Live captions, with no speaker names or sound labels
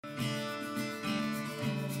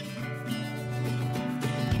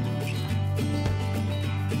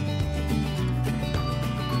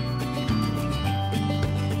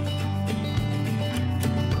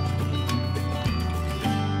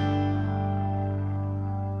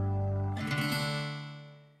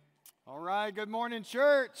right, good morning,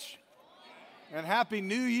 church. And Happy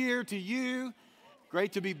New Year to you.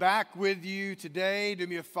 Great to be back with you today. Do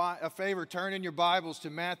me a favor, turn in your Bibles to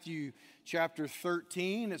Matthew chapter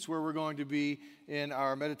 13. It's where we're going to be in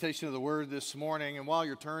our meditation of the Word this morning. And while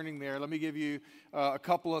you're turning there, let me give you a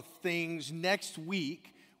couple of things. Next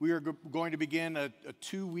week, we are going to begin a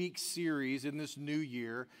 2-week series in this new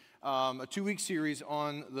year, a 2-week series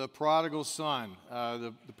on the prodigal son,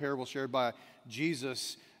 the parable shared by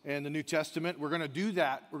Jesus in the New Testament. We're going to do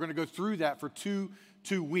that. We're going to go through that for two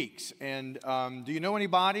weeks. And do you know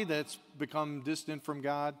anybody that's become distant from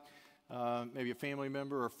God? Maybe a family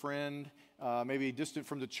member or a friend, maybe distant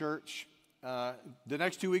from the church. The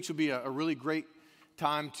next 2 weeks will be a really great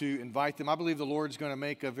time to invite them. I believe the Lord's going to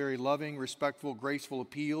make a very loving, respectful, graceful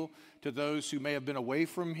appeal to those who may have been away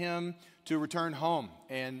from Him to return home.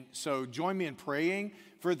 And so join me in praying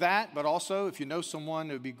for that, but also if you know someone,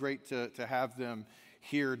 it would be great to have them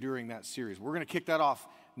here during that series. We're going to kick that off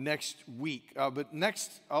next week. But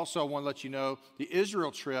next, also I want to let you know the Israel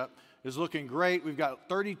trip is looking great. We've got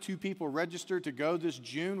 32 people registered to go this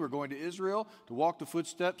June. We're going to Israel to walk the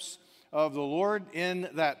footsteps of the Lord in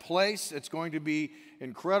that place. It's going to be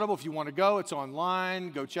incredible. If you want to go, it's online.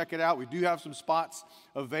 Go check it out. We do have some spots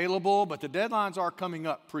available, but the deadlines are coming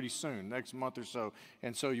up pretty soon, next month or so.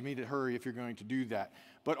 And so you need to hurry if you're going to do that.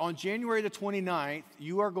 But on January the 29th,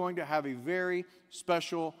 you are going to have a very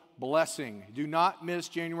special blessing. Do not miss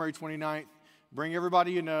January 29th. Bring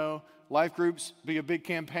everybody you know. Life groups, be a big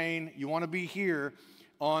campaign. You want to be here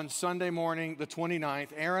on Sunday morning, the 29th.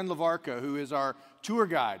 Aaron Lavarca, who is our tour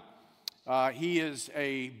guide. He is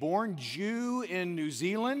a born Jew in New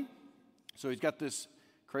Zealand, so he's got this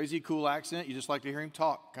crazy cool accent. You just like to hear him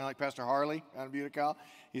talk, kind of like Pastor Harley out of Utica.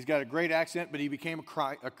 He's got a great accent, but he became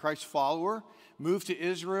a Christ follower, moved to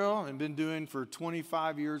Israel, and been doing for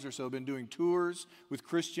 25 years or so, been doing tours with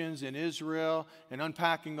Christians in Israel and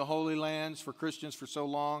unpacking the Holy Lands for Christians for so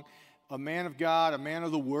long. A man of God, a man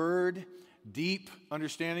of the Word, deep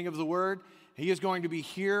understanding of the Word. He is going to be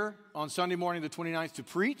here on Sunday morning, the 29th, to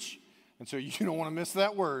preach. And so you don't want to miss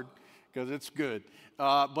that word because it's good.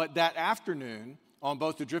 But that afternoon, on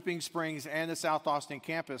both the Dripping Springs and the South Austin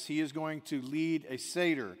campus, he is going to lead a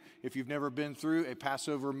Seder. If you've never been through a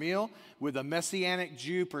Passover meal with a Messianic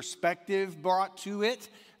Jew perspective brought to it,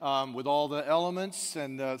 with all the elements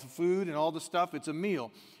and the food and all the stuff, it's a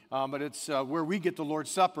meal. But it's where we get the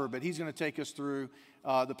Lord's Supper. But he's going to take us through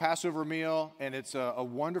the Passover meal, and it's a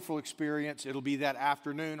wonderful experience. It'll be that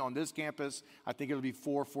afternoon on this campus. I think it'll be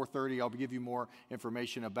 4:30. I'll give you more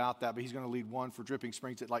information about that. But he's going to lead one for Dripping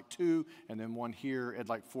Springs at like 2, and then one here at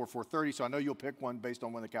like 4:30. So I know you'll pick one based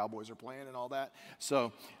on when the Cowboys are playing and all that.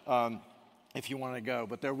 So if you want to go.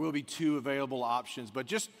 But there will be 2 available options. But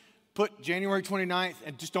just put January 29th,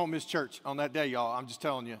 and just don't miss church on that day, y'all. I'm just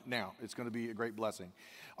telling you now. It's going to be a great blessing.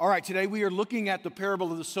 All right, today we are looking at the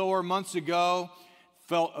parable of the sower. Months ago,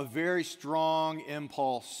 felt a very strong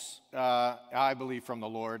impulse, I believe, from the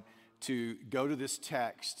Lord to go to this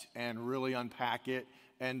text and really unpack it,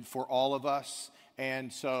 and for all of us.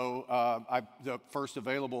 And so the first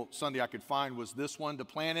available Sunday I could find was this one to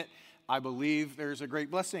plan it. I believe there's a great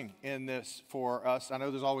blessing in this for us. I know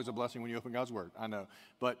there's always a blessing when you open God's Word, I know.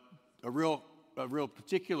 But a real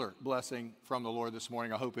particular blessing from the Lord this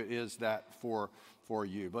morning. I hope it is that for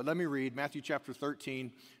you. But let me read Matthew chapter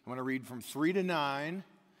 13. I'm going to read from 3 to 9.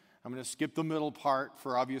 I'm going to skip the middle part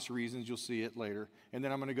for obvious reasons. You'll see it later. And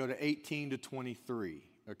then I'm going to go to 18 to 23.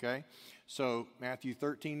 Okay? So Matthew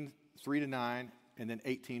 13, 3 to 9, and then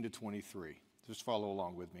 18 to 23. Just follow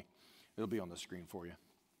along with me. It'll be on the screen for you.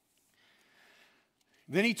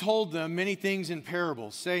 Then he told them many things in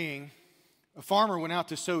parables, saying, a farmer went out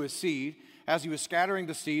to sow his seed. As he was scattering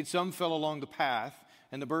the seed, some fell along the path,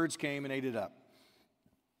 and the birds came and ate it up.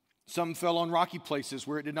 Some fell on rocky places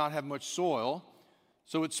where it did not have much soil,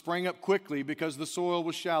 so it sprang up quickly because the soil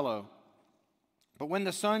was shallow. But when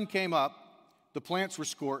the sun came up, the plants were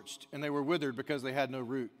scorched, and they were withered because they had no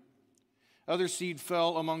root. Other seed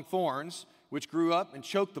fell among thorns, which grew up and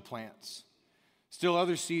choked the plants. Still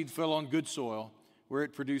other seed fell on good soil, where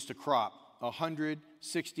it produced a crop, 100,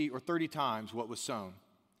 60, or 30 times what was sown.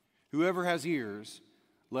 Whoever has ears,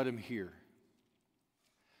 let him hear.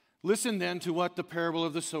 Listen then to what the parable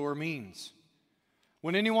of the sower means.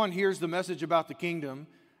 When anyone hears the message about the kingdom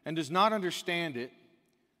and does not understand it,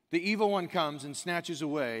 the evil one comes and snatches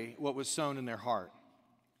away what was sown in their heart.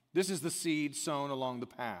 This is the seed sown along the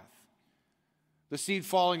path. The seed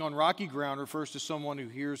falling on rocky ground refers to someone who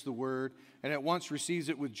hears the word and at once receives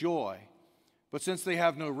it with joy. But since they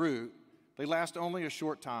have no root, they last only a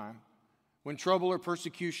short time. When trouble or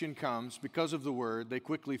persecution comes because of the word, they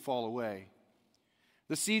quickly fall away.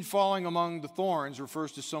 The seed falling among the thorns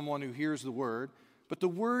refers to someone who hears the word, but the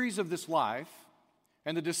worries of this life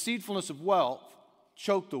and the deceitfulness of wealth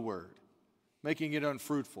choke the word, making it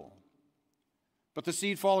unfruitful. But the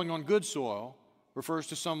seed falling on good soil refers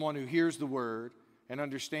to someone who hears the word and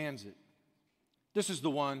understands it. This is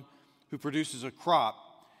the one who produces a crop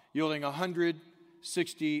yielding 100,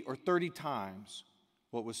 60, or 30 times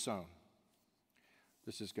what was sown.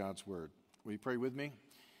 This is God's word. Will you pray with me?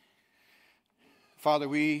 Father,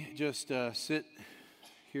 we just sit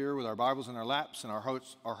here with our Bibles in our laps and our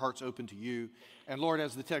hearts open to you. And Lord,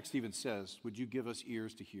 as the text even says, would you give us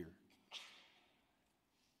ears to hear?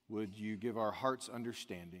 Would you give our hearts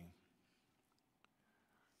understanding?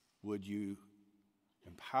 Would you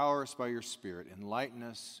empower us by your Spirit, enlighten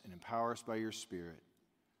us and empower us by your Spirit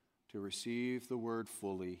to receive the word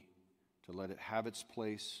fully, to let it have its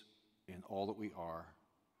place in all that we are,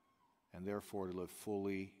 and therefore to live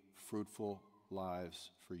fully fruitful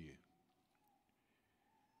lives for you.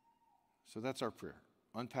 So that's our prayer.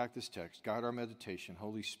 Unpack this text, guide our meditation.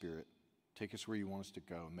 Holy Spirit, take us where you want us to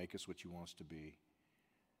go, make us what you want us to be.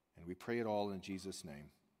 And we pray it all in Jesus'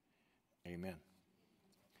 name. Amen.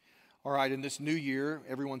 All right, in this new year,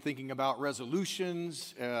 everyone thinking about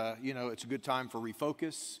resolutions, it's a good time for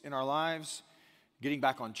refocus in our lives, getting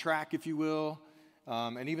back on track, if you will,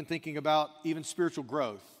 and even thinking about even spiritual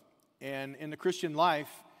growth. And in the Christian life,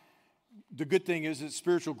 the good thing is that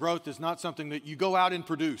spiritual growth is not something that you go out and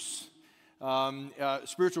produce.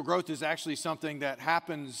 Spiritual growth is actually something that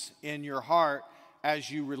happens in your heart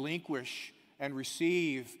as you relinquish and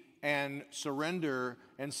receive and surrender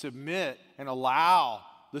and submit and allow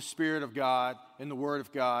the Spirit of God and the Word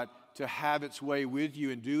of God to have its way with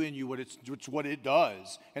you and do in you what it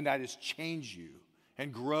does, and that is change you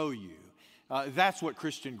and grow you. That's what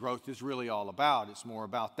Christian growth is really all about. It's more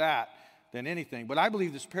about that than anything. But I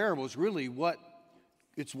believe this parable is really what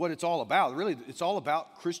it's all about. Really, it's all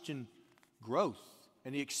about Christian growth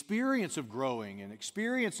and the experience of growing and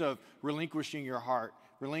experience of relinquishing your heart,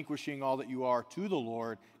 relinquishing all that you are to the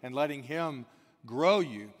Lord and letting Him grow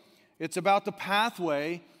you. It's about the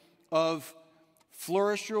pathway of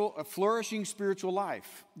a flourishing spiritual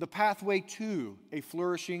life, the pathway to a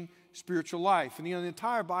flourishing spiritual life. And the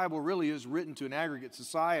entire Bible really is written to an aggregate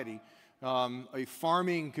society, a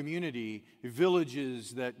farming community,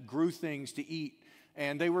 villages that grew things to eat.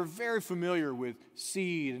 And they were very familiar with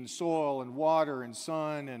seed and soil and water and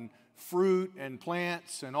sun and fruit and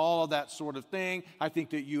plants and all of that sort of thing. I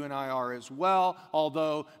think that you and I are as well,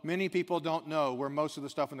 although many people don't know where most of the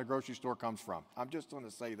stuff in the grocery store comes from. I'm just going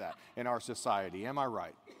to say that in our society. Am I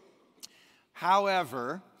right?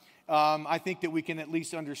 However, I think that we can at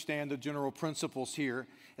least understand the general principles here.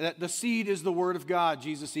 That the seed is the Word of God.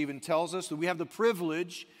 Jesus even tells us that we have the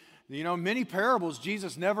privilege. Many parables,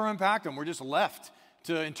 Jesus never unpacked them. We're just left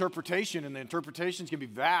to interpretation, and the interpretations can be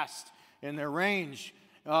vast in their range.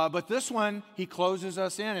 But this one, he closes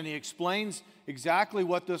us in, and he explains exactly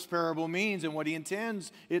what this parable means and what he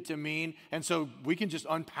intends it to mean. And so we can just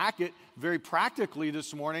unpack it very practically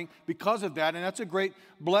this morning because of that, and that's a great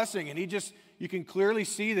blessing. And you can clearly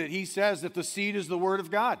see that he says that the seed is the Word of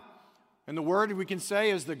God. And the Word, we can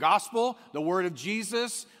say, is the gospel, the Word of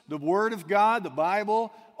Jesus, the Word of God, the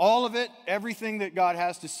Bible, all of it, everything that God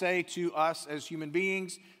has to say to us as human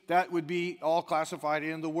beings, that would be all classified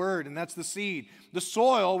in the Word, and that's the seed. The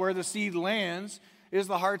soil where the seed lands is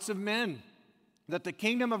the hearts of men. That the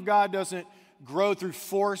kingdom of God doesn't grow through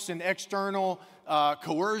force and external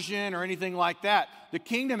coercion or anything like that. The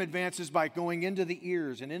kingdom advances by going into the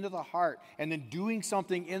ears and into the heart and then doing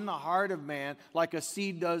something in the heart of man like a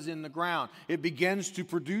seed does in the ground. It begins to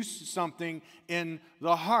produce something in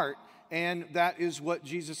the heart. And that is what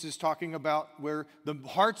Jesus is talking about, where the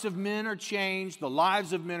hearts of men are changed, the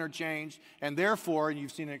lives of men are changed, and therefore, and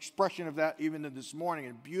you've seen an expression of that even this morning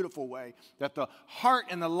in a beautiful way, that the heart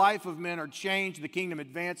and the life of men are changed, the kingdom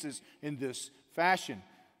advances in this fashion.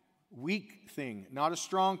 Weak thing, not a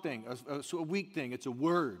strong thing, a weak thing, it's a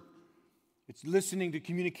word. It's listening to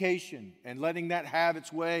communication and letting that have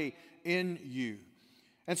its way in you.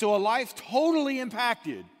 And so a life totally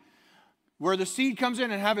impacted, where the seed comes in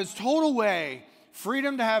and have its total way,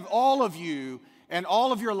 freedom to have all of you and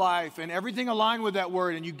all of your life and everything aligned with that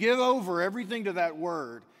word, and you give over everything to that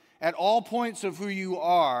word at all points of who you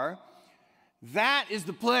are, that is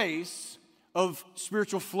the place of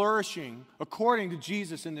spiritual flourishing according to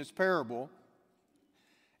Jesus in this parable.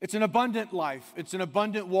 It's an abundant life. It's an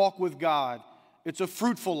abundant walk with God. It's a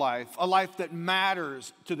fruitful life, a life that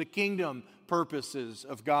matters to the kingdom purposes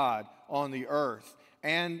of God on the earth.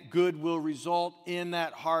 And good will result in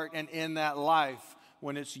that heart and in that life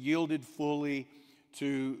when it's yielded fully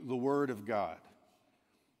to the Word of God.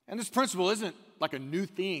 And this principle isn't like a new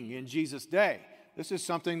thing in Jesus' day. This is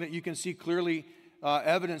something that you can see clearly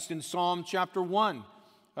evidenced in Psalm chapter 1,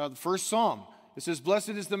 the first Psalm. It says, "Blessed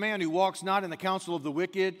is the man who walks not in the counsel of the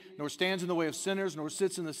wicked, nor stands in the way of sinners, nor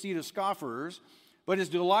sits in the seat of scoffers, but his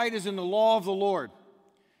delight is in the law of the Lord.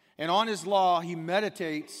 And on his law he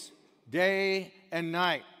meditates day and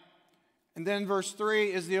night." And then verse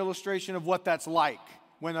 3 is the illustration of what that's like.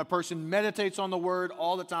 When a person meditates on the word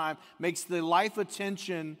all the time, makes the life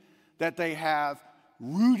attention that they have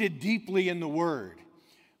rooted deeply in the word.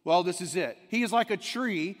 Well, this is it. He is like a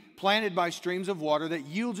tree planted by streams of water that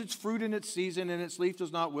yields its fruit in its season, and its leaf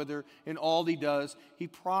does not wither. In all he does, he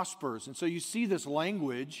prospers. And so you see this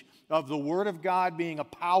language of the Word of God being a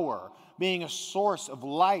power, being a source of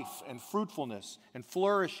life and fruitfulness and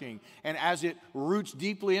flourishing. And as it roots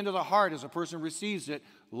deeply into the heart, as a person receives it,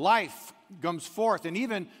 life comes forth. And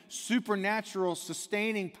even supernatural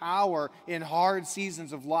sustaining power in hard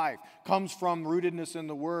seasons of life comes from rootedness in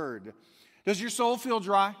the Word. Does your soul feel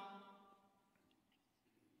dry?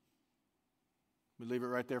 We leave it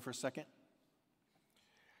right there for a second.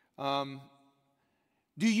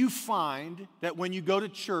 Do you find that when you go to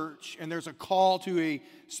church and there's a call to a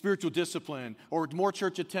spiritual discipline or more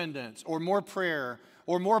church attendance or more prayer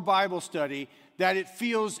or more Bible study, that it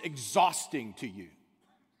feels exhausting to you?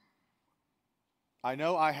 I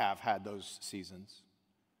know I have had those seasons.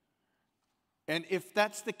 And if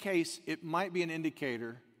that's the case, it might be an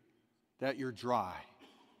indicator that you're dry.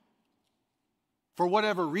 For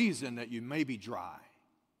whatever reason that you may be dry.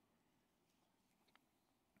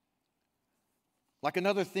 Like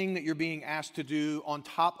another thing that you're being asked to do on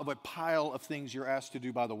top of a pile of things you're asked to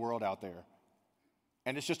do by the world out there.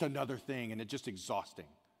 And it's just another thing, and it's just exhausting.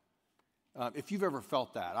 If you've ever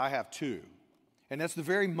felt that, I have too. And that's the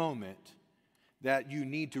very moment that you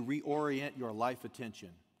need to reorient your life attention.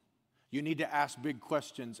 You need to ask big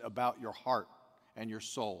questions about your heart and your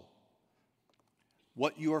soul.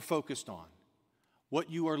 What you are focused on, what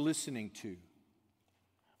you are listening to,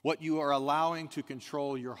 what you are allowing to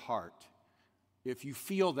control your heart. If you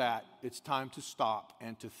feel that, it's time to stop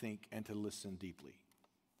and to think and to listen deeply.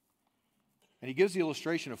 And he gives the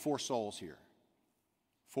illustration of 4 souls here.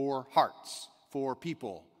 4 hearts, 4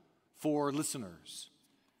 people, 4 listeners.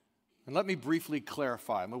 And let me briefly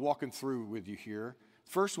clarify. I'm walking through with you here.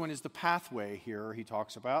 First one is the pathway here he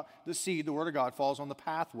talks about. The seed, the word of God, falls on the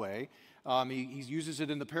pathway. He uses it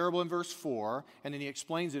in the parable in verse 4, and then he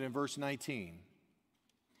explains it in verse 19.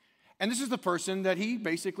 And this is the person that he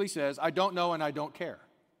basically says, I don't know and I don't care.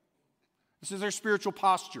 This is their spiritual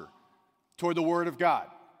posture toward the word of God.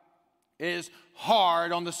 It is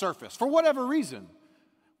hard on the surface, for whatever reason.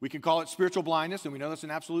 We can call it spiritual blindness, and we know that's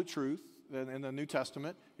an absolute truth in the New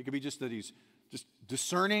Testament. It could be just that he's just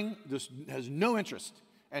discerning, just has no interest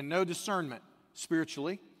and no discernment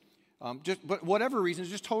spiritually. But whatever reason, is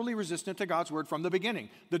just totally resistant to God's word from the beginning.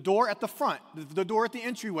 The door at the front, the door at the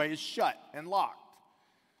entryway is shut and locked.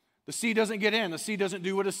 The seed doesn't get in. The seed doesn't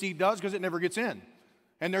do what a seed does because it never gets in.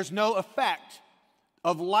 And there's no effect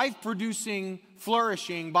of life-producing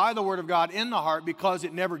flourishing by the word of God in the heart because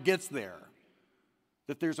it never gets there.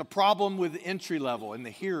 That there's a problem with entry level in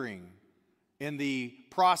the hearing, in the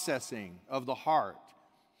processing of the heart.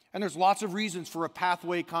 And there's lots of reasons for a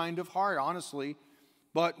pathway kind of heart, honestly.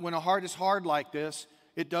 But when a heart is hard like this,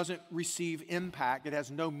 it doesn't receive impact. It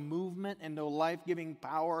has no movement and no life-giving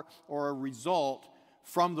power or a result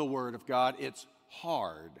from the Word of God. It's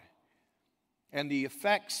hard. And the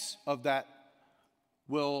effects of that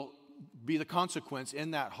will be the consequence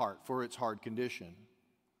in that heart for its hard condition.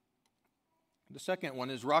 The second one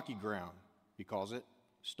is rocky ground, he calls it.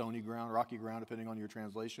 Stony ground, rocky ground, depending on your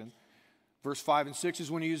translation. Verse 5 and 6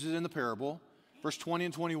 is when he uses it in the parable. Verse 20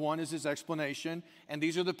 and 21 is his explanation. And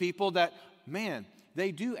these are the people that, man,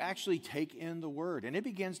 they do actually take in the word. And it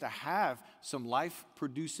begins to have some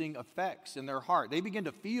life-producing effects in their heart. They begin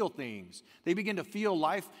to feel things. They begin to feel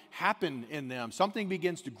life happen in them. Something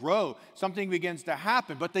begins to grow. Something begins to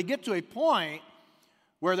happen. But they get to a point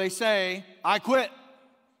where they say, I quit.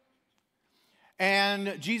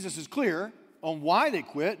 And Jesus is clear on why they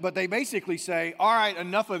quit, but they basically say, all right,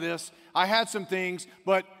 enough of this. I had some things,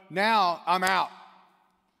 but now I'm out.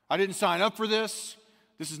 I didn't sign up for this.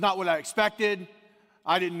 This is not what I expected.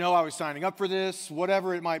 I didn't know I was signing up for this,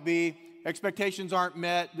 whatever it might be. Expectations aren't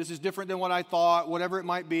met. This is different than what I thought, whatever it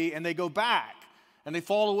might be. And they go back and they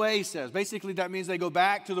fall away, he says. Basically, that means they go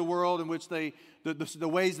back to the world in which the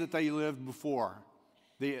ways that they lived before.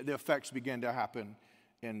 The effects begin to happen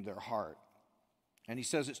in their heart. And he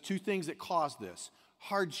says it's 2 things that cause this: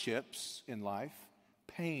 hardships in life,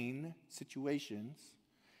 pain situations,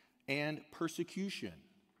 and persecution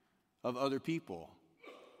of other people.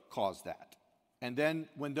 cause that. And then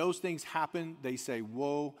when those things happen, they say,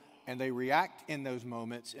 whoa, and they react in those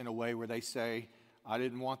moments in a way where they say, I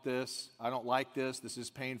didn't want this, I don't like this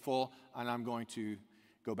is painful, and I'm going to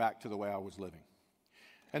go back to the way I was living.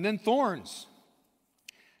 And then thorns.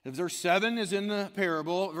 Verse 7 is in the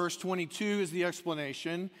parable, verse 22 is the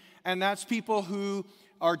explanation, and that's people who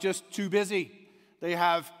are just too busy. They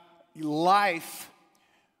have life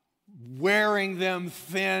wearing them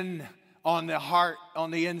thin on the heart,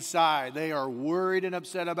 on the inside. They are worried and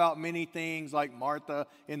upset about many things, like Martha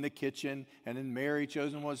in the kitchen, and then Mary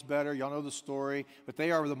chosen what's better. Y'all know the story, but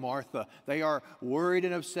they are the Martha. They are worried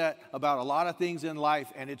and upset about a lot of things in life,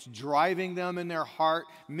 and it's driving them in their heart.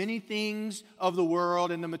 Many things of the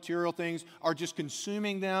world and the material things are just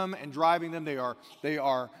consuming them and driving them. They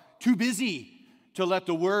are too busy to let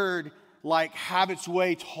the word have its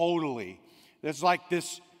way totally. There's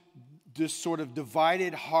this sort of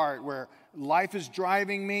divided heart where life is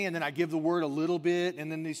driving me, and then I give the word a little bit,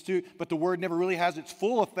 and then these two, but the word never really has its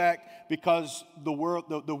full effect because the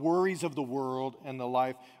worries of the world and the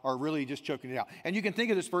life are really just choking it out. And you can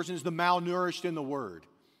think of this person as the malnourished in the word.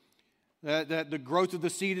 That the growth of the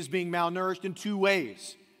seed is being malnourished in two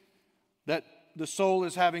ways. That the soul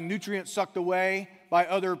is having nutrients sucked away by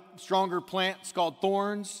other stronger plants called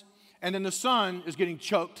thorns, and then the sun is getting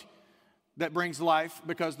choked. That brings life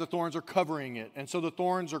because the thorns are covering it. And so the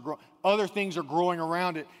thorns are other things are growing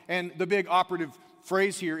around it. And the big operative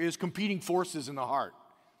phrase here is competing forces in the heart.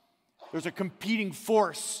 There's a competing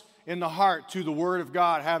force in the heart to the word of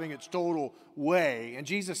God having its total way. And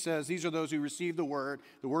Jesus says these are those who receive the word.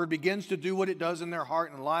 The word begins to do what it does in their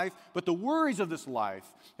heart and life. But the worries of this life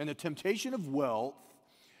and the temptation of wealth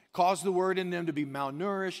cause the word in them to be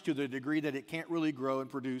malnourished to the degree that it can't really grow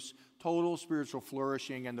and produce total spiritual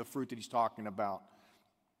flourishing and the fruit that he's talking about.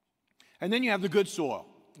 And then you have the good soil,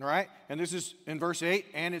 all right? And this is in verse 8,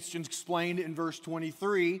 and it's explained in verse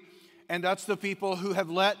 23. And that's the people who have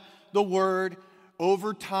let the word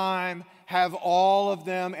over time have all of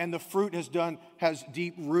them, and the fruit has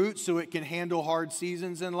deep roots so it can handle hard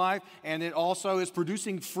seasons in life. And it also is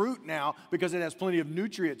producing fruit now because it has plenty of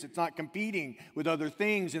nutrients. It's not competing with other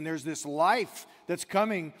things, and there's this life that's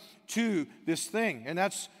coming to this thing. And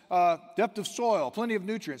that's depth of soil, plenty of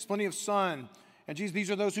nutrients, plenty of sun. And these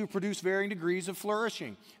are those who produce varying degrees of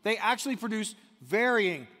flourishing. They actually produce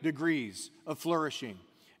varying degrees of flourishing,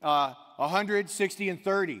 100, 60, and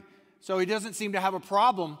 30. So he doesn't seem to have a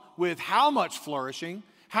problem with how much flourishing,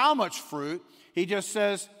 how much fruit. He just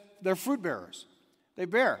says they're fruit bearers. They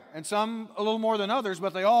bear, and some a little more than others,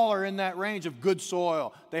 but they all are in that range of good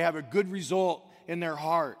soil. They have a good result in their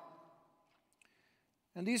heart.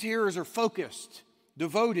 And these hearers are focused,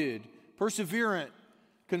 devoted, perseverant,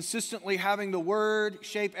 consistently having the word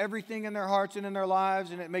shape everything in their hearts and in their lives,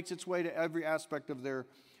 and it makes its way to every aspect of their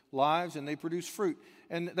lives, and they produce fruit.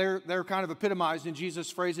 And they're kind of epitomized in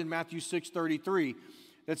Jesus' phrase in Matthew 6:33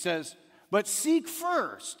 that says, "But seek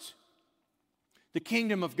first the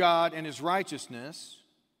kingdom of God and his righteousness."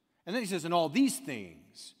 And then he says, "And all these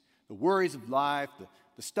things, the worries of life,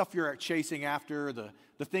 the stuff you're chasing after, the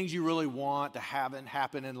things you really want to have and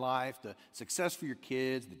happen in life, the success for your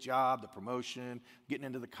kids, the job, the promotion, getting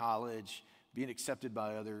into the college, being accepted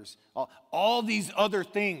by others, all these other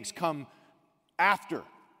things come after.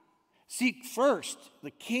 Seek first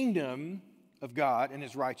the kingdom of God and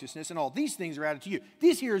his righteousness, and all these things are added to you."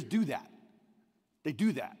 These hearers do that. They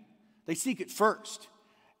do that. They seek it first,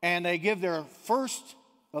 and they give their first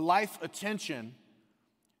life attention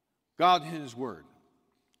God and his word.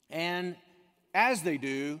 And as they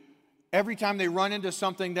do, every time they run into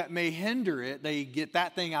something that may hinder it, they get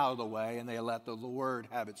that thing out of the way, and they let the word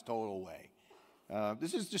have its total way.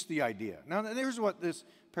 This is just the idea. Now, here's what this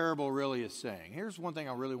parable really is saying. Here's one thing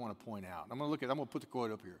I really want to point out. I'm going to put the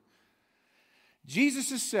quote up here. Jesus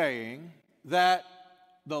is saying that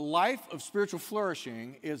the life of spiritual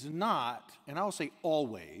flourishing is not, and I will say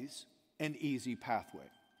always, an easy pathway.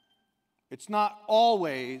 It's not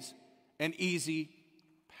always an easy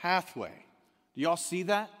pathway. Do y'all see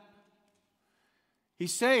that?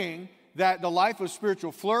 He's saying that the life of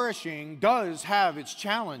spiritual flourishing does have its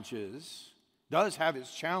challenges.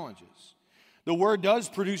 The word does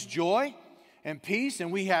produce joy and peace,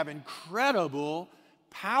 and we have incredible,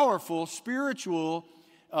 powerful spiritual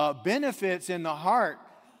benefits in the heart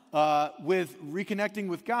with reconnecting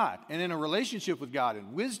with God and in a relationship with God,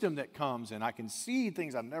 and wisdom that comes, and I can see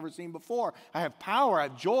things I've never seen before. I have power, I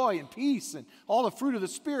have joy and peace, and all the fruit of the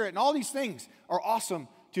Spirit, and all these things are awesome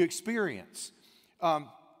to experience.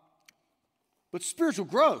 But spiritual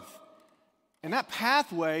growth and that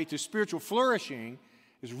pathway to spiritual flourishing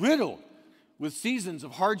is riddled with seasons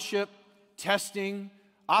of hardship, testing,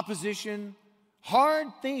 opposition, hard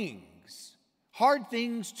things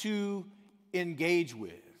to engage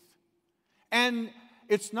with. And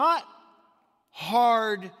it's not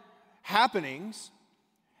hard happenings,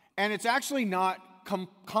 and it's actually not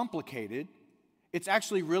complicated. It's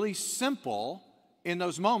actually really simple in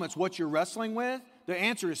those moments. What you're wrestling with, the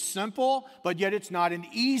answer is simple, but yet it's not an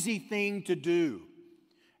easy thing to do.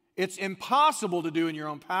 It's impossible to do in your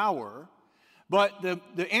own power, but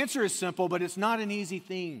the answer is simple, but it's not an easy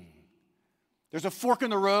thing. There's a fork in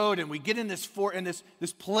the road, and we get in this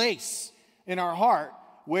place in our heart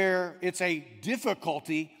where it's a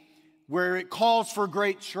difficulty, where it calls for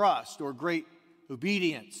great trust or great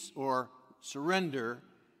obedience or surrender,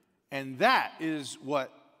 and that is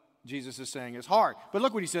what Jesus is saying is hard. But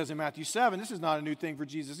look what he says in Matthew 7. This is not a new thing for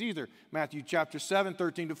Jesus either. Matthew chapter 7,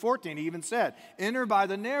 13 to 14, he even said, "Enter by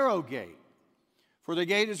the narrow gate, for the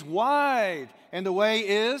gate is wide, and the way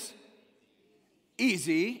is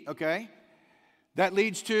easy," okay? That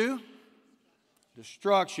leads to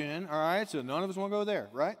destruction, all right? So none of us want to go there,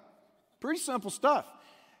 right? Pretty simple stuff.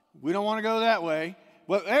 We don't want to go that way.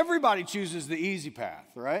 But everybody chooses the easy path,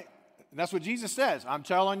 right? And that's what Jesus says. I'm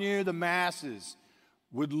telling you, the masses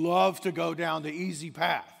would love to go down the easy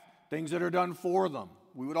path, things that are done for them.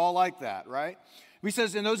 We would all like that, right? He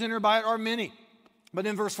says, and those enter by it are many. But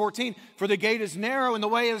in verse 14, for the gate is narrow and the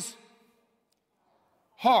way is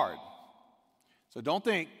hard. So don't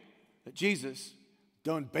think that Jesus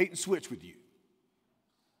done bait and switch with you.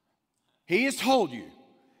 He has told you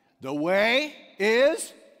the way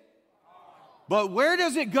is, but where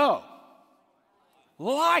does it go?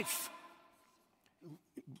 Life.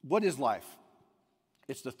 What is life?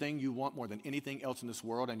 It's the thing you want more than anything else in this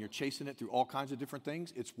world, and you're chasing it through all kinds of different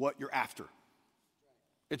things. It's what you're after.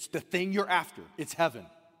 It's the thing you're after. It's heaven.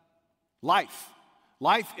 Life.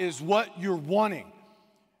 Life is what you're wanting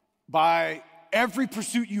by every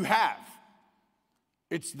pursuit you have.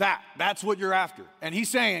 It's that. That's what you're after. And he's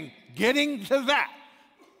saying, getting to that,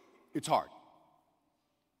 it's hard.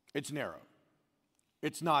 It's narrow.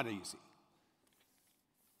 It's not easy.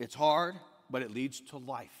 It's hard, but it leads to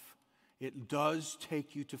life. It does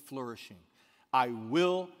take you to flourishing. I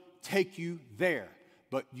will take you there,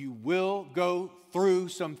 but you will go through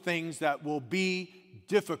some things that will be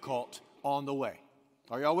difficult on the way.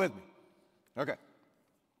 Are y'all with me? Okay.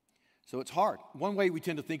 So it's hard. One way we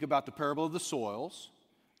tend to think about the parable of the soils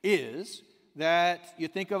is that you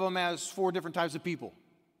think of them as 4 different types of people.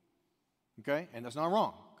 Okay? And that's not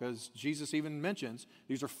wrong, because Jesus even mentions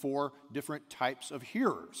these are 4 different types of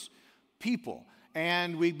hearers, people.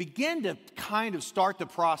 And we begin to kind of start the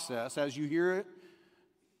process as you hear it.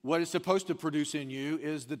 What it's supposed to produce in you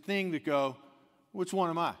is the thing that go, which one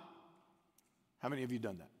am I? How many of you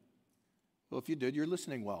done that? Well, if you did, you're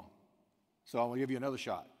listening well. So I'm going to give you another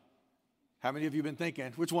shot. How many of you have been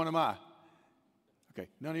thinking, which one am I? Okay,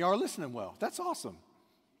 none of you are listening well. That's awesome.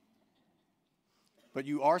 But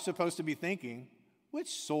you are supposed to be thinking, which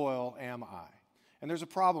soil am I? And there's a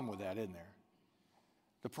problem with that, isn't there?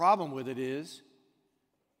 The problem with it is,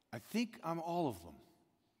 I think I'm all of them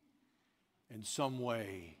in some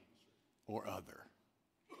way or other.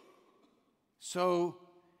 So,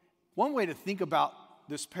 one way to think about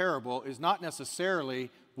this parable is not necessarily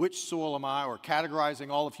which soil am I or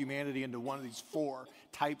categorizing all of humanity into one of these 4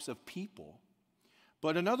 types of people.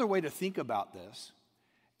 But another way to think about this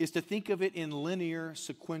is to think of it in linear,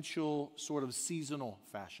 sequential, sort of seasonal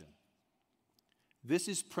fashion. This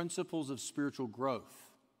is principles of spiritual growth.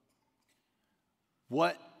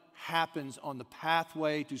 What happens on the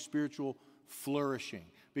pathway to spiritual flourishing?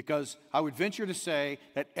 Because I would venture to say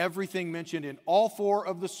that everything mentioned in all 4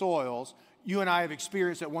 of the soils, you and I have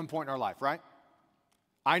experienced at one point in our life, right?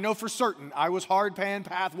 I know for certain I was hard pan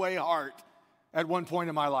pathway heart at one point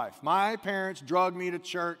in my life. My parents drugged me to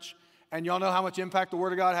church, and y'all know how much impact the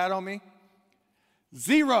Word of God had on me?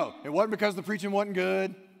 0. It wasn't because the preaching wasn't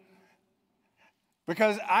good.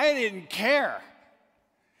 Because I didn't care.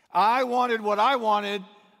 I wanted what I wanted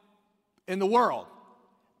in the world.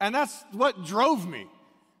 And that's what drove me.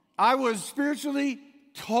 I was spiritually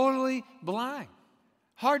totally blind.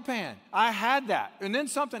 Hard pan. I had that. And then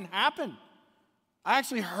something happened. I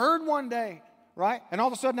actually heard one day, right? And all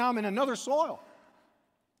of a sudden now I'm in another soil.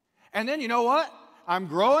 And then you know what? I'm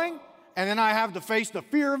growing, and then I have to face the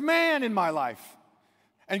fear of man in my life.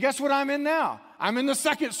 And guess what I'm in now? I'm in the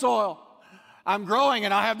second soil. I'm growing,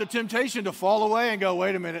 and I have the temptation to fall away and go,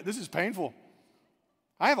 wait a minute, this is painful.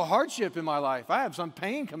 I have a hardship in my life. I have some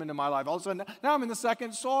pain come into my life. All of a sudden, now I'm in the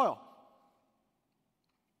second soil.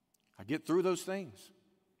 I get through those things.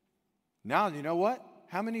 Now, you know what?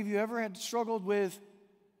 How many of you ever had struggled with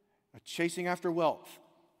chasing after wealth?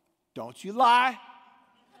 Don't you lie.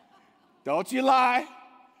 Don't you lie.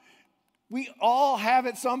 We all have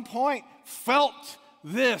at some point felt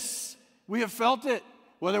this. We have felt it.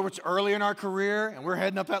 Whether it's early in our career and we're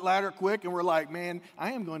heading up that ladder quick and we're like, man,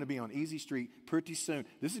 I am going to be on Easy Street pretty soon.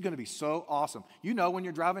 This is going to be so awesome. You know when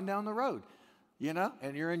you're driving down the road,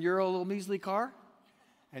 and you're in your little measly car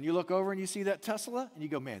and you look over and you see that Tesla and you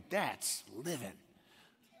go, man, that's living.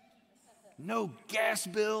 No gas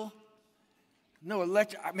bill, no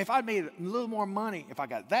electric. I mean, if I made a little more money, if I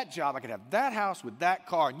got that job, I could have that house with that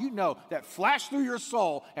car. And that flashed through your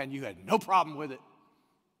soul and you had no problem with it.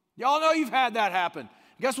 Y'all know you've had that happen.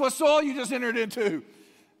 Guess what soil you just entered into?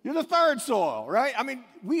 You're the third soil, right? I mean,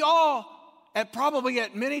 we all, probably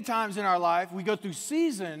at many times in our life, we go through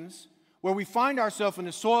seasons where we find ourselves in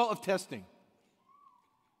the soil of testing.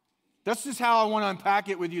 That's just how I want to unpack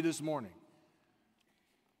it with you this morning.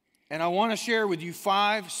 And I want to share with you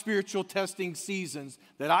 5 spiritual testing seasons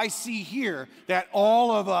that I see here that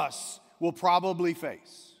all of us will probably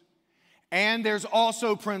face. And there's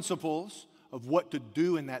also principles of what to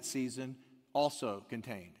do in that season also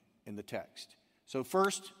contained in the text. So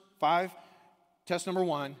first, 5, test number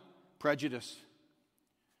 1, prejudice.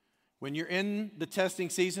 When you're in the testing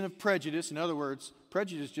season of prejudice, in other words,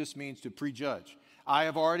 prejudice just means to prejudge. I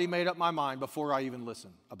have already made up my mind before I even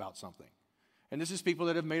listen about something. And this is people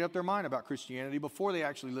that have made up their mind about Christianity before they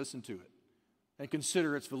actually listen to it and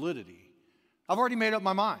consider its validity. I've already made up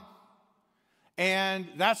my mind. And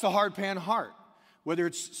that's the hard pan heart. Whether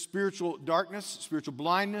it's spiritual darkness, spiritual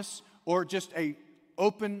blindness, or just a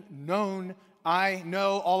open, known, I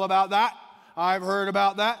know all about that. I've heard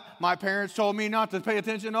about that. My parents told me not to pay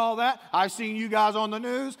attention to all that. I've seen you guys on the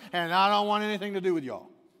news, and I don't want anything to do with y'all.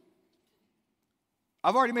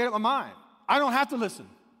 I've already made up my mind. I don't have to listen.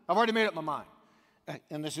 I've already made up my mind.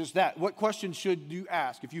 And this is that. What question should you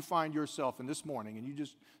ask if you find yourself in this morning and you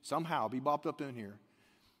just somehow be bopped up in here,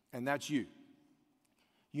 and that's you?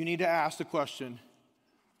 You need to ask the question,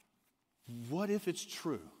 what if it's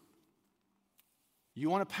true? You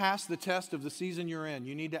want to pass the test of the season you're in,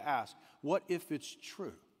 you need to ask, what if it's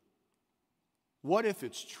true? What if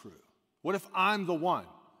it's true? What if I'm the one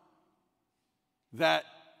that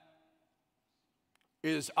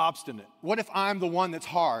is obstinate? What if I'm the one that's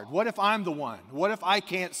hard? What if I'm the one? What if I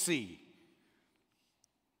can't see?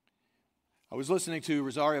 I was listening to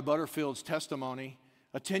Rosaria Butterfield's testimony,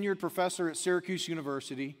 a tenured professor at Syracuse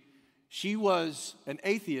University. She was an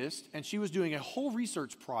atheist, and she was doing a whole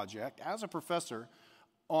research project as a professor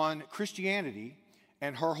on Christianity,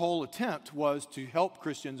 and her whole attempt was to help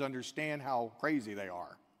Christians understand how crazy they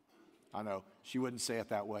are. I know, she wouldn't say it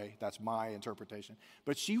that way. That's my interpretation.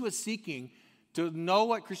 But she was seeking to know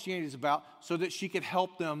what Christianity is about so that she could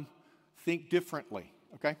help them think differently.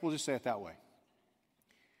 Okay, we'll just say it that way.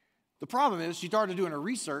 The problem is she started doing her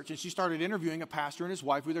research, and she started interviewing a pastor and his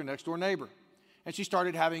wife with their next door neighbor. And she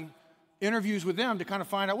started having interviews with them to kind of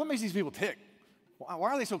find out what makes these people tick.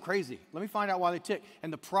 Why are they so crazy? Let me find out why they tick.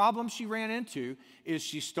 And the problem she ran into is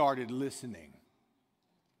she started listening.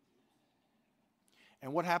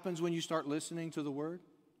 And what happens when you start listening to the word?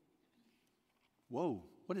 Whoa,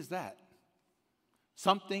 what is that?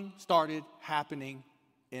 Something started happening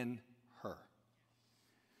in her.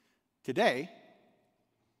 Today,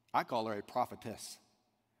 I call her a prophetess,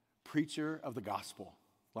 preacher of the gospel.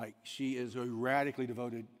 Like, she is a radically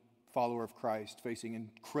devoted follower of Christ, facing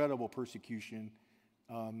incredible persecution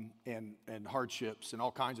and hardships and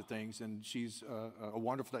all kinds of things. And she's a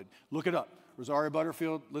wonderful thing. Look it up. Rosaria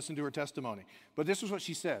Butterfield, listen to her testimony. But this is what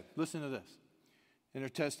she said. Listen to this. In her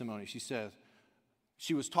testimony, she says,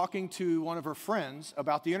 she was talking to one of her friends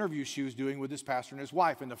about the interview she was doing with this pastor and his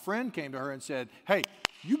wife. And the friend came to her and said, hey,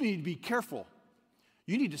 you need to be careful.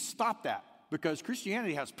 You need to stop that because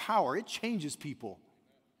Christianity has power. It changes people.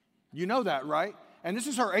 You know that, right? And this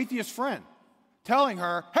is her atheist friend telling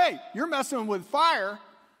her, hey, you're messing with fire.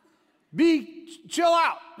 Chill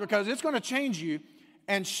out because it's going to change you.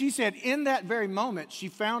 And she said in that very moment, she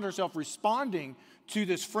found herself responding to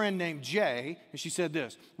this friend named Jay. And she said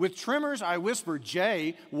this, with tremors, I whispered,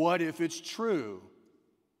 Jay, what if it's true?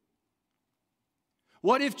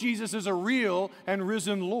 What if Jesus is a real and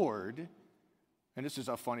risen Lord? And this is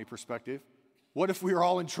a funny perspective. What if we are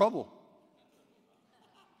all in trouble?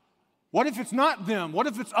 What if it's not them? What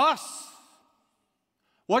if it's us?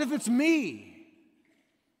 What if it's me?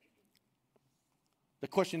 The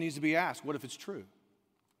question needs to be asked, what if it's true?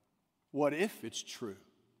 What if it's true?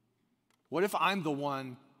 What if I'm the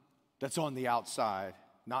one that's on the outside,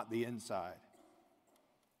 not the inside?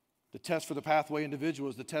 The test for the pathway individual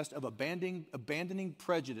is the test of abandoning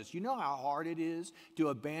prejudice. You know how hard it is to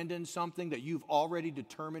abandon something that you've already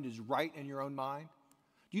determined is right in your own mind?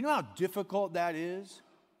 Do you know how difficult that is?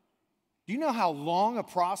 Do you know how long a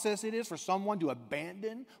process it is for someone to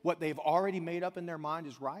abandon what they've already made up in their mind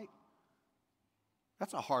is right?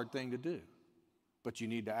 That's a hard thing to do. But you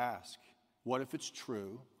need to ask, what if it's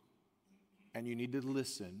true? And you need to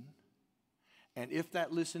listen. And if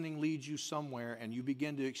that listening leads you somewhere and you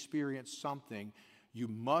begin to experience something, you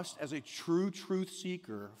must, as a true truth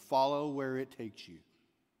seeker, follow where it takes you.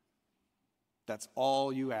 That's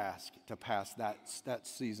all you ask to pass that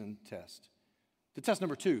season test. The test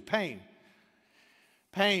number 2, pain.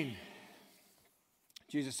 Pain.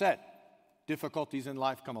 Jesus said, difficulties in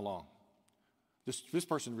life come along. This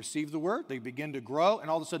person received the word, they begin to grow, and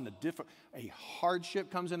all of a sudden a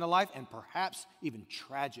hardship comes into life, and perhaps even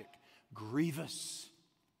tragic, grievous,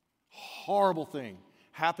 horrible thing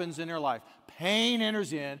happens in their life. Pain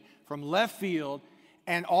enters in from left field,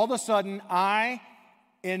 and all of a sudden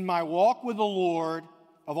in my walk with the Lord,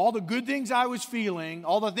 of all the good things I was feeling,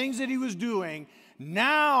 all the things that he was doing,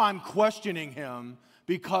 now I'm questioning him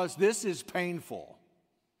because this is painful.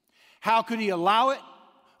 How could he allow it?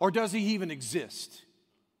 Or does he even exist?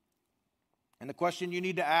 And the question you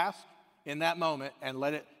need to ask in that moment, and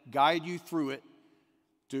let it guide you through it,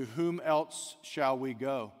 to whom else shall we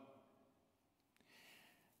go?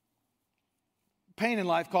 Pain in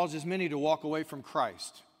life causes many to walk away from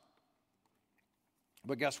Christ.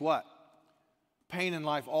 But guess what? Pain in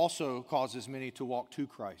life also causes many to walk to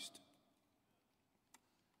Christ.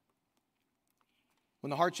 When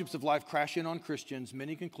the hardships of life crash in on Christians,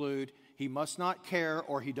 many conclude he must not care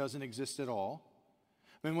or he doesn't exist at all.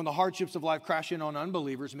 And when the hardships of life crash in on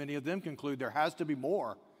unbelievers, many of them conclude there has to be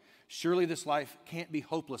more. Surely this life can't be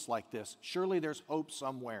hopeless like this. Surely there's hope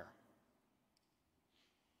somewhere.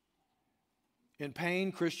 In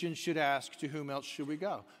pain, Christians should ask, to whom else should we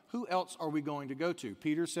go? Who else are we going to go to?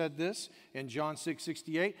 Peter said this in John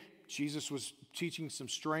 6:68. Jesus was teaching some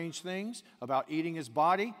strange things about eating his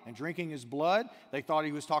body and drinking his blood. They thought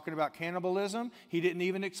he was talking about cannibalism. He didn't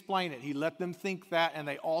even explain it. He let them think that, and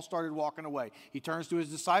they all started walking away. He turns to his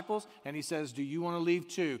disciples, and he says, do you want to leave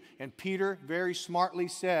too? And Peter very smartly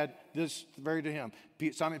said this very to him.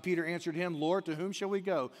 Simon Peter answered him, Lord, to whom shall we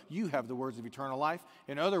go? You have the words of eternal life.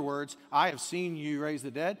 In other words, I have seen you raise the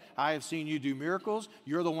dead. I have seen you do miracles.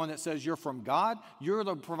 You're the one that says you're from God. You're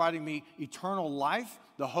the providing me eternal life,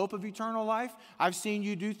 the hope of eternal life. I've seen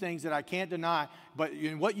you do things that I can't deny. But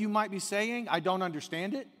in what you might be saying, I don't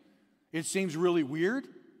understand it. It seems really weird.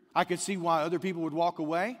 I could see why other people would walk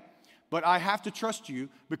away. But I have to trust you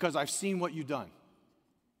because I've seen what you've done.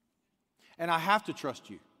 And I have to trust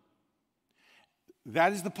you.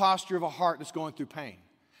 That is the posture of a heart that's going through pain.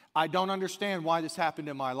 I don't understand why this happened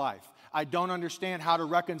in my life. I don't understand how to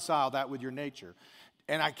reconcile that with your nature.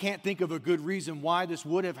 And I can't think of a good reason why this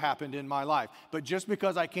would have happened in my life. But just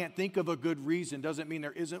because I can't think of a good reason doesn't mean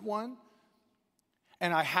there isn't one.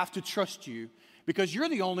 And I have to trust you because you're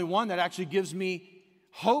the only one that actually gives me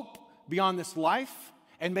hope beyond this life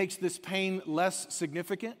and makes this pain less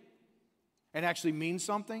significant and actually means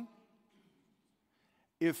something.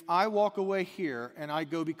 If I walk away here and I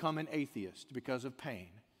go become an atheist because of pain,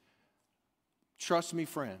 trust me,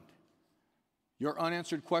 friend, your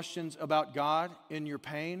unanswered questions about God in your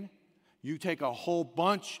pain, you take a whole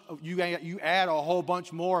bunch of, you add a whole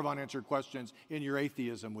bunch more of unanswered questions in your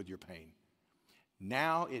atheism with your pain.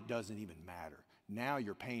 Now it doesn't even matter. Now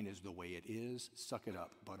your pain is the way it is. Suck it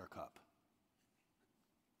up, buttercup.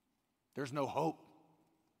 There's no hope.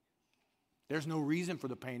 There's no reason for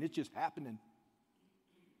the pain. It's just happening.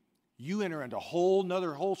 You enter into a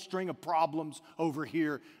whole string of problems over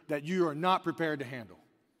here that you are not prepared to handle.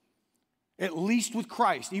 At least with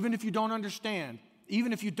Christ, even if you don't understand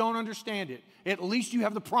it, at least you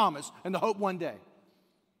have the promise and the hope one day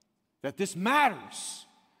that this matters.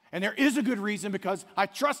 And there is a good reason because I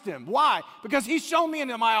trust him. Why? Because he's shown me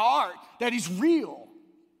into my heart that he's real.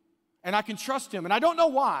 And I can trust him. And I don't know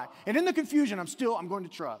why. And in the confusion, I'm going to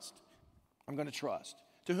trust. I'm going to trust.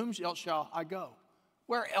 To whom else shall I go?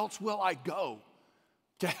 Where else will I go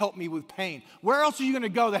to help me with pain? Where else are you going to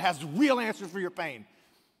go that has real answers for your pain?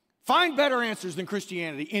 Find better answers than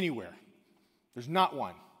Christianity anywhere. There's not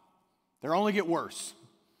one. They only get worse.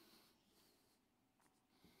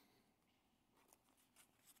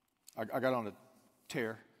 I got on a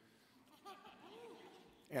tear.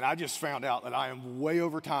 And I just found out that I am way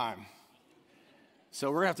over time. So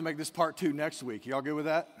we're going to have to make this part 2 next week. Y'all good with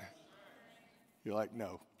that? You're like,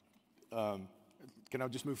 no. Can I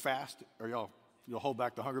just move fast? Or you'll hold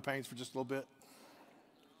back the hunger pains for just a little bit?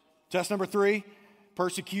 Test number 3,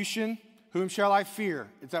 persecution. Whom shall I fear?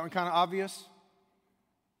 Is that one kind of obvious?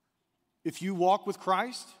 If you walk with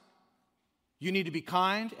Christ, you need to be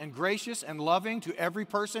kind and gracious and loving to every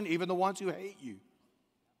person, even the ones who hate you.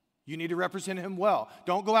 You need to represent him well.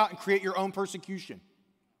 Don't go out and create your own persecution.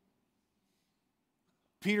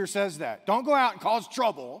 Peter says that. Don't go out and cause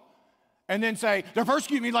trouble and then say, they're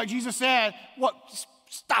persecuting me like Jesus said. What?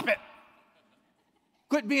 Stop it.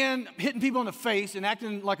 Quit hitting people in the face and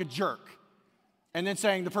acting like a jerk and then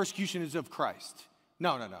saying the persecution is of Christ.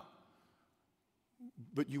 No.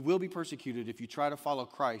 But you will be persecuted if you try to follow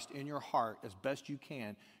Christ in your heart as best you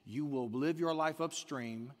can. You will live your life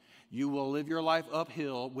upstream. You will live your life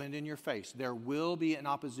uphill, wind in your face. There will be an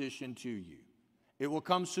opposition to you. It will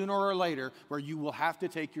come sooner or later where you will have to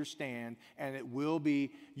take your stand, and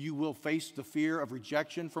you will face the fear of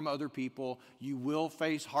rejection from other people. You will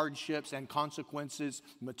face hardships and consequences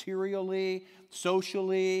materially,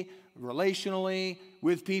 socially, relationally,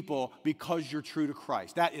 with people because you're true to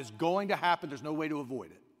Christ. That is going to happen. There's no way to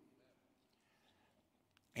avoid it.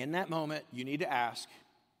 In that moment, you need to ask,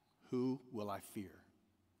 who will I fear?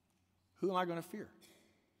 Who am I going to fear?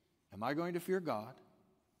 Am I going to fear God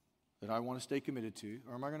that I want to stay committed to,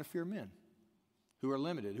 or am I going to fear men who are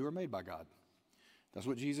limited, who are made by God? That's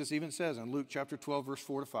what Jesus even says in Luke chapter 12, verse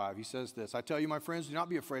 4-5. He says this, I tell you, my friends, do not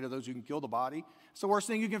be afraid of those who can kill the body. It's the worst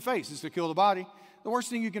thing you can face is to kill the body. The worst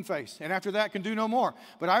thing you can face. And after that can do no more.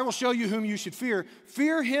 But I will show you whom you should fear.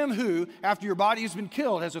 Fear him who, after your body has been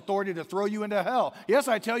killed, has authority to throw you into hell. Yes,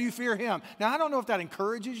 I tell you, fear him. Now, I don't know if that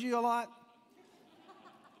encourages you a lot.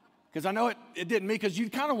 Because I know it didn't me, because you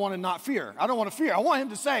kind of want to not fear. I don't want to fear. I want him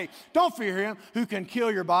to say, don't fear him who can kill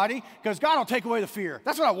your body, because God will take away the fear.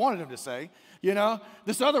 That's what I wanted him to say. You know,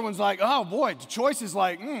 this other one's like, oh boy, the choice is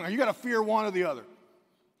like, you got to fear one or the other.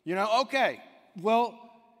 You know, okay, well,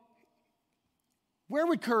 where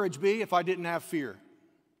would courage be if I didn't have fear?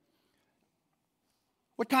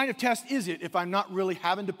 What kind of test is it if I'm not really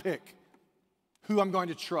having to pick who I'm going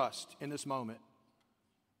to trust in this moment?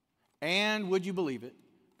 And would you believe it,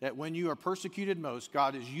 that when you are persecuted most,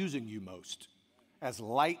 God is using you most as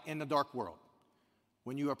light in the dark world.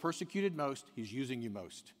 When you are persecuted most, he's using you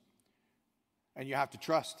most. And you have to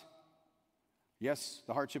trust. Yes,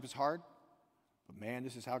 the hardship is hard, but man,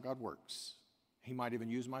 this is how God works. He might even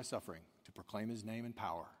use my suffering to proclaim his name and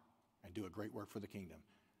power and do a great work for the kingdom.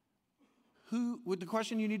 The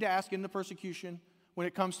question you need to ask in the persecution when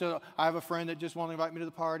it comes to, I have a friend that just won't invite me to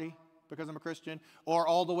the party because I'm a Christian, or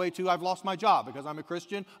all the way to I've lost my job because I'm a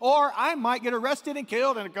Christian, or I might get arrested and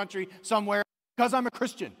killed in a country somewhere because I'm a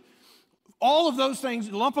Christian. All of those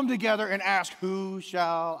things, lump them together and ask, who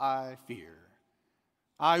shall I fear?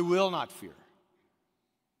 I will not fear.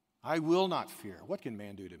 I will not fear. What can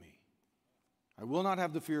man do to me? I will not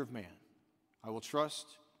have the fear of man. I will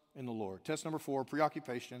trust in the Lord. Test number 4,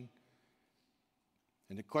 preoccupation.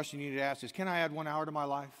 And the question you need to ask is, can I add 1 hour to my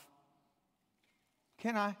life?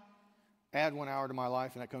 Can I add 1 hour to my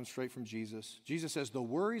life? And that comes straight from Jesus. Jesus says the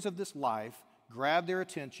worries of this life grab their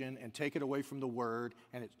attention and take it away from the word,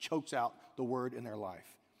 and it chokes out the word in their life.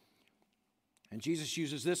 And Jesus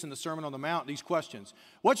uses this in the Sermon on the Mount, these questions.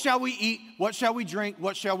 What shall we eat? What shall we drink?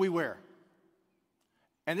 What shall we wear?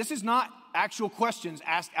 And this is not actual questions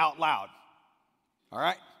asked out loud. All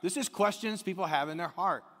right? This is questions people have in their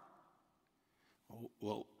heart.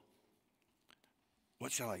 Well,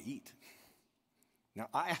 what shall I eat? Now,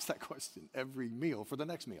 I ask that question every meal for the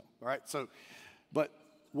next meal. All right? But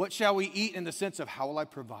what shall we eat in the sense of how will I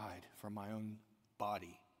provide for my own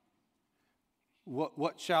body?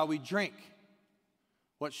 What shall we drink?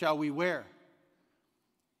 What shall we wear?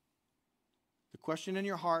 The question in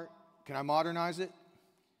your heart, can I modernize it?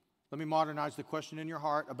 Let me modernize the question in your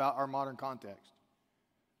heart about our modern context.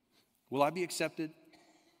 Will I be accepted?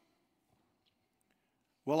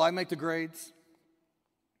 Will I make the grades?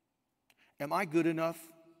 Am I good enough?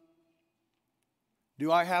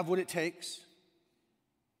 Do I have what it takes?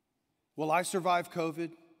 Will I survive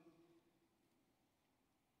COVID?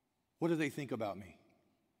 What do they think about me?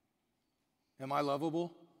 Am I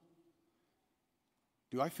lovable?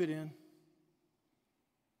 Do I fit in?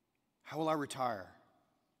 How will I retire?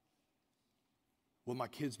 Will my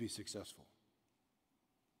kids be successful?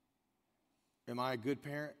 Am I a good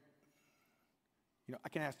parent? You know, I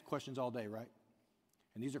can ask questions all day, right?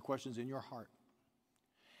 And these are questions in your heart.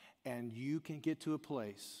 And you can get to a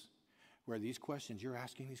place where these questions, you're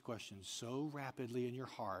asking these questions so rapidly in your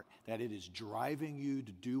heart that it is driving you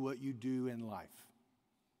to do what you do in life.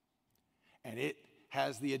 And it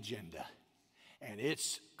has the agenda. And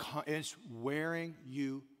it's wearing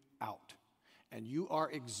you out. And you are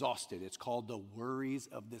exhausted. It's called the worries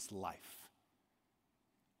of this life.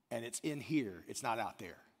 And it's in here. It's not out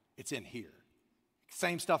there. It's in here.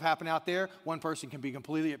 Same stuff happen out there. One person can be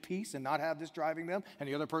completely at peace and not have this driving them, and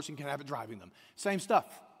the other person can have it driving them. Same stuff.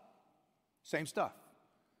 Same stuff.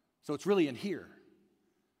 So it's really in here.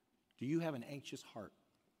 Do you have an anxious heart?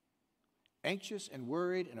 Anxious and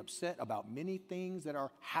worried and upset about many things that are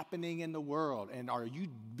happening in the world. And are you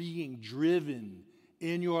being driven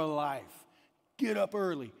in your life? Get up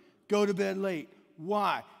early, go to bed late.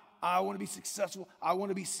 Why? I want to be successful. I want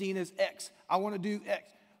to be seen as X. I want to do X.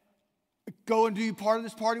 Go and do part of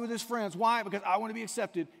this party with his friends. Why? Because I want to be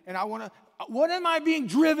accepted. And I want to, what am I being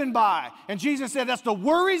driven by? And Jesus said, that's the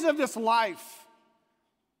worries of this life.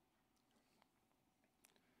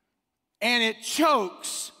 And it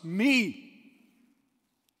chokes me.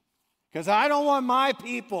 Because I don't want my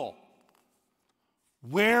people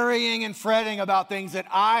worrying and fretting about things that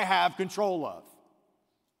I have control of.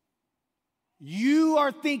 You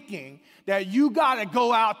are thinking that you got to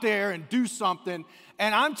go out there and do something,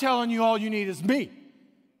 and I'm telling you all you need is me.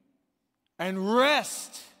 And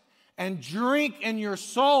rest and drink in your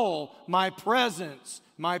soul my presence,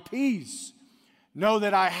 my peace. Know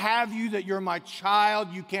that I have you, that you're my child.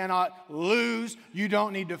 You cannot lose. You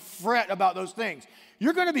don't need to fret about those things.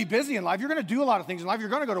 You're going to be busy in life. You're going to do a lot of things in life. You're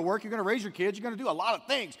going to go to work. You're going to raise your kids. You're going to do a lot of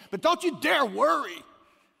things. But don't you dare worry.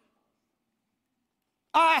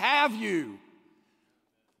 I have you.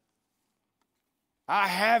 I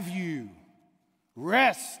have you.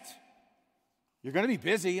 Rest. You're going to be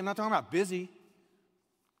busy. I'm not talking about busy.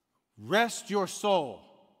 Rest your soul.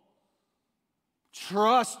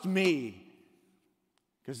 Trust me.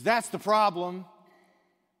 Because that's the problem.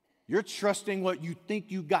 You're trusting what you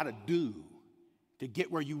think you got to do to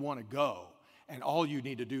get where you want to go. And all you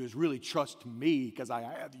need to do is really trust me because I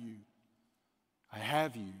have you. I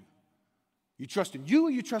have you. You trust in you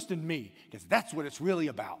or you trust in me? Because that's what it's really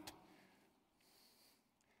about.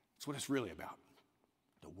 That's what it's really about.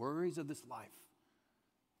 The worries of this life.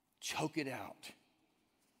 Choke it out.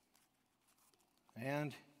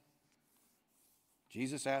 And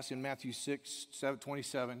Jesus asked in Matthew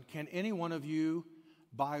 6:27, can any one of you,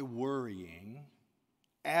 by worrying,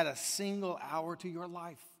 add a single hour to your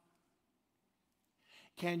life?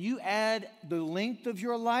 Can you add the length of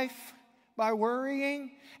your life by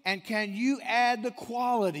worrying? And can you add the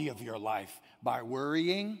quality of your life by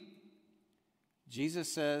worrying? Jesus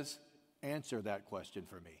says, answer that question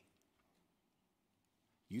for me.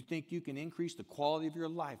 You think you can increase the quality of your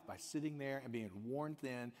life by sitting there and being worn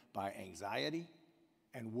thin by anxiety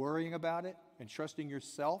and worrying about it and trusting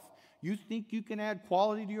yourself? You think you can add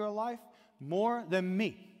quality to your life more than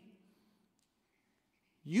me?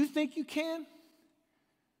 You think you can?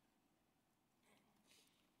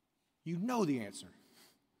 You know the answer.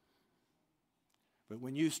 But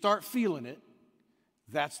when you start feeling it,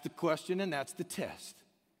 that's the question and that's the test.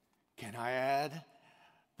 Can I add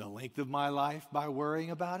the length of my life by worrying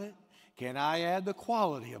about it? Can I add the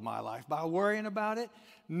quality of my life by worrying about it?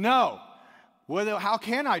 No. How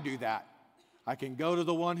can I do that? I can go to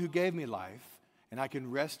the one who gave me life, and I can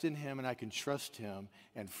rest in him, and I can trust him,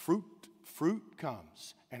 and fruit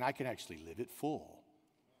comes, and I can actually live it full.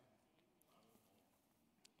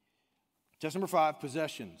 Test number 5,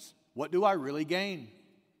 possessions. What do I really gain?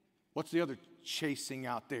 What's the other chasing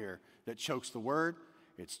out there that chokes the word?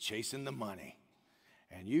 It's chasing the money.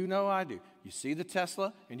 And you know I do. You see the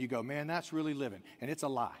Tesla, and you go, man, that's really living. And it's a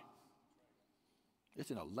lie.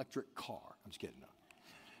 It's an electric car. I'm just kidding. No.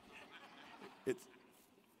 It's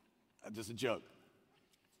just a joke.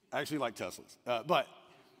 I actually like Teslas. But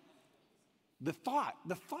the thought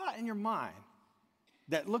in your mind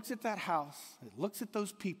that looks at that house, that looks at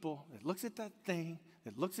those people, that looks at that thing,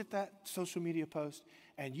 that looks at that social media post,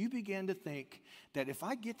 and you begin to think that if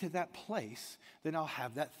I get to that place, then I'll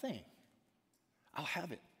have that thing. I'll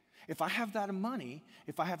have it. If I have that money,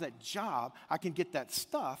 if I have that job, I can get that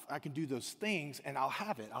stuff, I can do those things, and I'll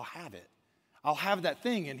have it. I'll have it. I'll have that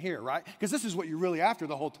thing in here, right? Because this is what you're really after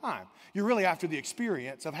the whole time. You're really after the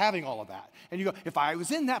experience of having all of that. And you go, if I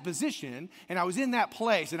was in that position, and I was in that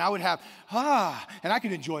place, and I would have, and I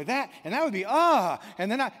could enjoy that, and that would be,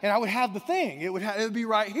 and then I would have the thing. It would be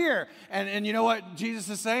right here. And you know what Jesus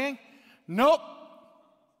is saying? Nope.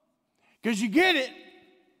 Because you get it.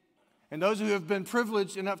 And those who have been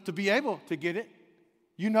privileged enough to be able to get it,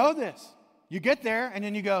 you know this. You get there, and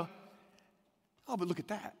then you go, oh, but look at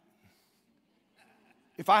that.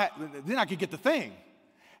 Then I could get the thing.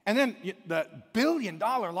 And then the $1 billion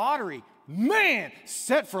lottery, man,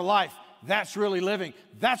 set for life. That's really living.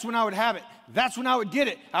 That's when I would have it. That's when I would get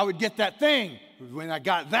it. I would get that thing. When I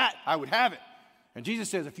got that, I would have it. And Jesus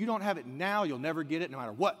says, if you don't have it now, you'll never get it no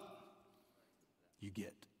matter what you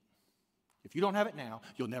get. If you don't have it now,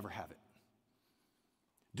 you'll never have it.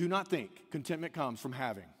 Do not think contentment comes from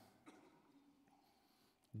having.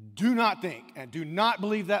 Do not think and do not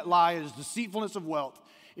believe that lie. It is deceitfulness of wealth.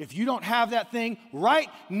 If you don't have that thing right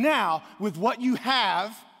now with what you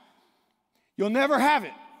have, You'll never have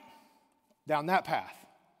it down that path.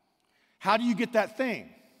 How do you get that thing?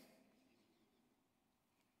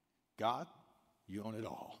 God, you own it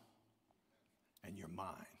all, and you're mine.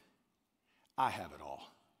 I have it all.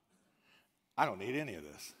 I don't need any of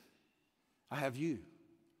this. I have you.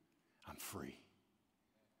 I'm free.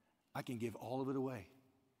 I can give all of it away,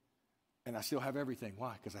 and I still have everything.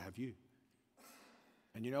 Why? Because I have you.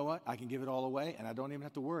 And you know what? I can give it all away, and I don't even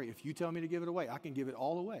have to worry. If you tell me to give it away, I can give it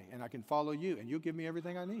all away, and I can follow you, and you'll give me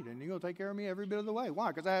everything I need, and you'll take care of me every bit of the way. Why?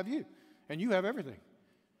 Because I have you, and you have everything.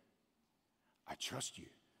 I trust you.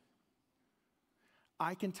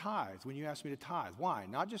 I can tithe when you ask me to tithe. Why?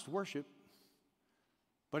 Not just worship,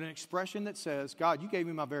 but an expression that says, God, you gave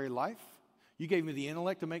me my very life. You gave me the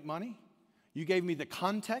intellect to make money. You gave me the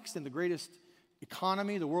context and the greatest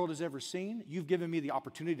economy the world has ever seen. You've given me the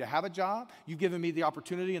opportunity to have a job. You've given me the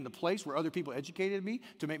opportunity in the place where other people educated me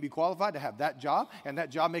to make me qualified to have that job, and that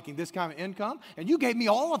job making this kind of income. And you gave me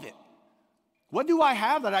all of it. What do I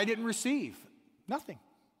have that I didn't receive? Nothing.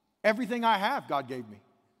 Everything I have, God gave me.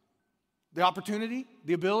 The opportunity,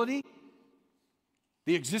 the ability,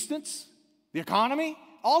 the existence, the economy,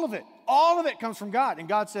 all of it. All of it comes from God. And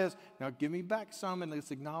God says, now give me back some, and let's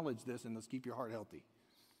acknowledge this, and let's keep your heart healthy.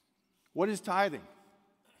 What is tithing?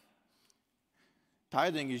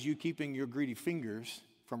 Tithing is you keeping your greedy fingers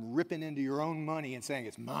from ripping into your own money and saying,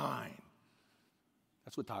 it's mine.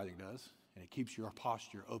 That's what tithing does. And it keeps your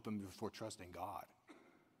posture open before trusting God.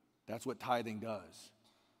 That's what tithing does.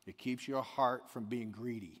 It keeps your heart from being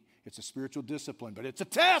greedy. It's a spiritual discipline, but it's a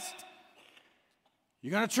test.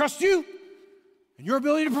 You're going to trust you and your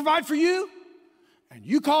ability to provide for you, and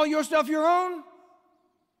you call your stuff your own,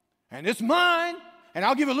 and it's mine. And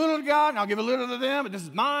I'll give a little to God, and I'll give a little to them, but this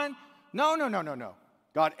is mine. No.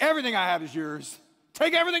 God, everything I have is yours.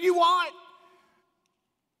 Take everything you want.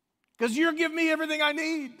 Because you're giving me everything I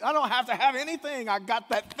need. I don't have to have anything. I got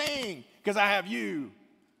that thing because I have you.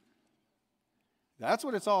 That's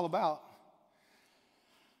what it's all about.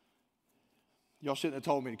 Y'all shouldn't have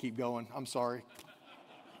told me to keep going. I'm sorry.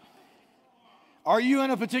 Are you in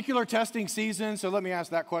a particular testing season? So let me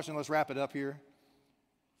ask that question. Let's wrap it up here.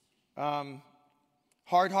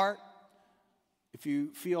 Hard heart, if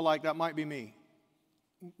you feel like that might be me,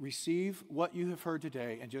 receive what you have heard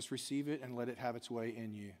today and just receive it and let it have its way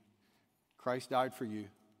in you. Christ died for you.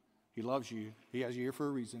 He loves you. He has you here for a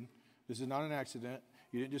reason. This is not an accident.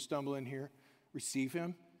 You didn't just stumble in here. Receive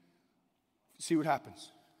him. See what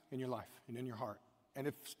happens in your life and in your heart. And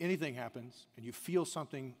if anything happens and you feel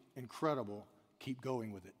something incredible, keep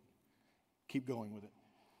going with it. Keep going with it.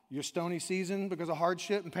 Your stony season because of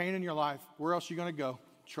hardship and pain in your life, where else are you going to go?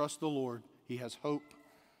 Trust the Lord. He has hope.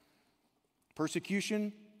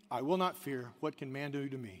 Persecution, I will not fear. What can man do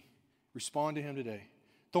to me? Respond to him today.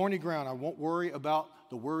 Thorny ground, I won't worry about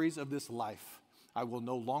the worries of this life. I will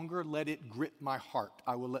no longer let it grip my heart.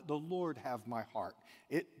 I will let the Lord have my heart.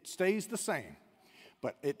 It stays the same,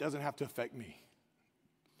 but it doesn't have to affect me.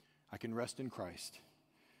 I can rest in Christ.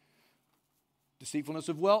 Deceitfulness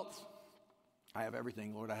of wealth, I have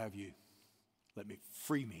everything, Lord, I have you. Let me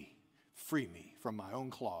free me from my own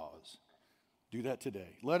claws. Do that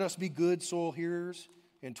today. Let us be good soul hearers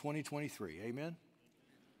in 2023. Amen.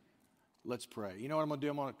 Let's pray. You know what I'm going to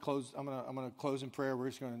do? I'm going to close in prayer. We're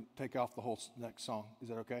just going to take off the whole next song. Is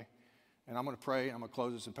that okay? And I'm going to pray, and I'm going to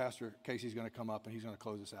close this, and Pastor Casey's going to come up, and he's going to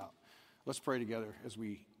close us out. Let's pray together as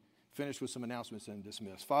we finish with some announcements and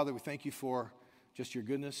dismiss. Father, we thank you for just your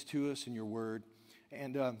goodness to us and your word.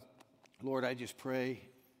 And Lord, I just pray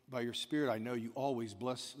by your Spirit, I know you always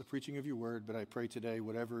bless the preaching of your word, but I pray today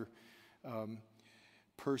whatever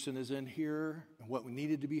person is in here and what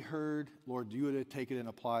needed to be heard, Lord, you would take it and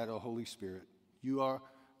apply it, oh Holy Spirit. You are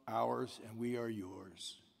ours and we are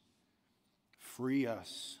yours. Free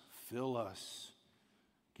us, fill us,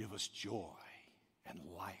 give us joy and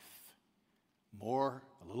life.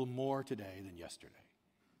 A little more today than yesterday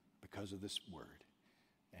because of this word.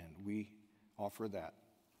 And we offer that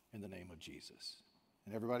in the name of Jesus.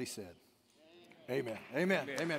 And everybody said, amen. Amen. Amen. Amen.